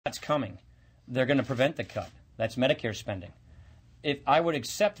That's coming. They're going to prevent the cut. That's Medicare spending. If I would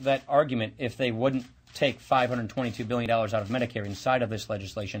accept that argument if they wouldn't take $522 billion out of Medicare inside of this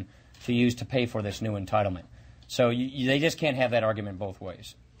legislation to use to pay for this new entitlement. So they just can't have that argument both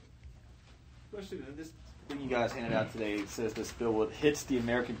ways. Question, this thing you guys handed out today says this bill hits the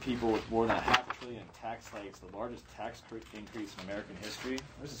American people with more than $500 billion in tax hikes, the largest tax increase in American history.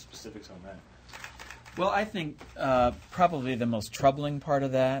 What's the specifics on that? Well, I think probably the most troubling part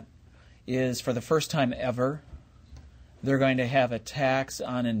of that is for the first time ever, they're going to have a tax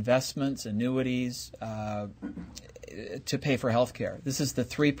on investments, annuities, to pay for health care. This is the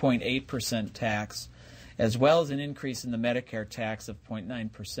 3.8% tax, as well as an increase in the Medicare tax of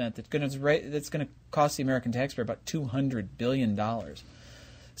 0.9%. That's going to cost the American taxpayer about $200 billion.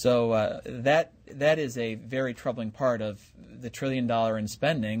 So that is a very troubling part of the $1 trillion in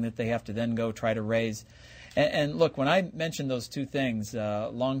spending that they have to then go try to raise. And look, when I mentioned those two things,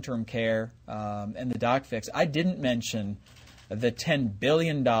 long-term care and the doc fix, I didn't mention the $10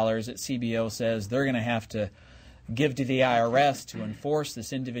 billion that CBO says they're going to have to give to the IRS to enforce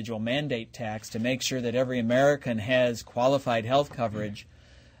this individual mandate tax to make sure that every American has qualified health coverage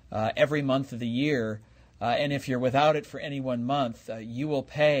every month of the year. And if you're without it for any 1 month, you will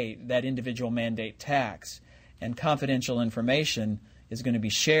pay that individual mandate tax. And confidential information is going to be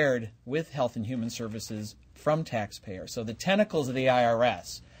shared with Health and Human Services from taxpayers. So the tentacles of the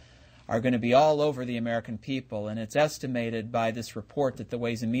IRS are going to be all over the American people, and it's estimated by this report that the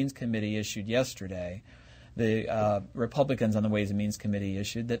Ways and Means Committee issued yesterday, the Republicans on the Ways and Means Committee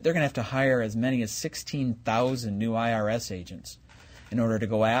issued, that they're going to have to hire as many as 16,000 new IRS agents in order to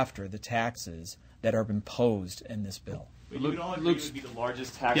go after the taxes that are imposed in this bill. Luke would be the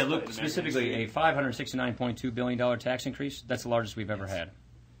largest tax. Yeah, Luke, specifically a $569.2 billion tax increase. That's the largest we've ever had.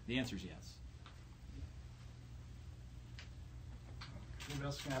 The answer is yes. Anybody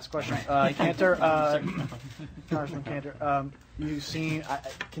else can ask questions? Cantor, Congressman Cantor, you've seen.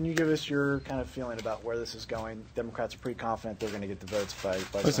 Can you give us your kind of feeling about where this is going? Democrats are pretty confident they're going to get the votes by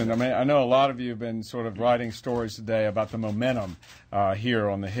Listen, Sunday. I mean, I know a lot of you have been sort of writing stories today about the momentum here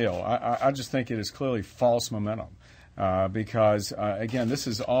on the Hill. I just think it is clearly false momentum. Because, again, this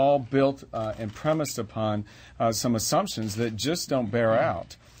is all built and premised upon some assumptions that just don't bear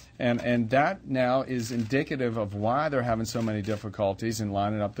out. And that now is indicative of why they're having so many difficulties in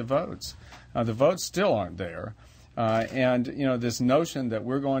lining up the votes. The votes still aren't there. And, you know, this notion that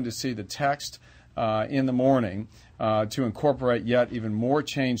we're going to see the text in the morning to incorporate yet even more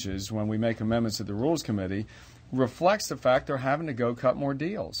changes when we make amendments at the Rules Committee reflects the fact they're having to go cut more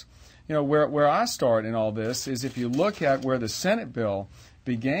deals. You know, where I start in all this is if you look at where the Senate bill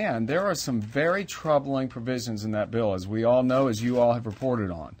began, there are some very troubling provisions in that bill, as we all know, as you all have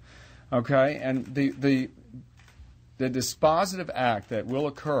reported on. Okay? And the dispositive act that will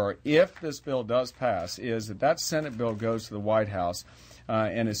occur if this bill does pass is that Senate bill goes to the White House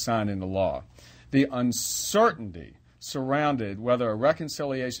and is signed into law. The uncertainty surrounded whether a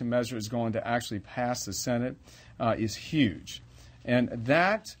reconciliation measure is going to actually pass the Senate is huge. And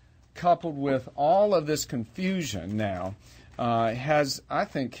that, coupled with all of this confusion now, has, I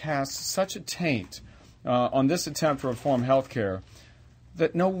think, cast such a taint on this attempt to reform health care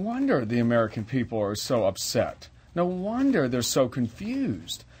that no wonder the American people are so upset. No wonder they're so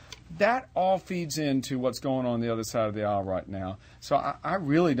confused. That all feeds into what's going on the other side of the aisle right now. So I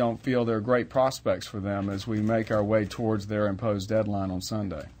really don't feel there are great prospects for them as we make our way towards their imposed deadline on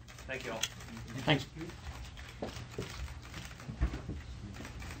Sunday. Thank you all. Thanks.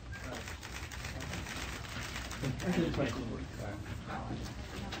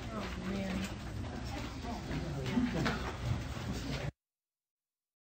 Oh, man.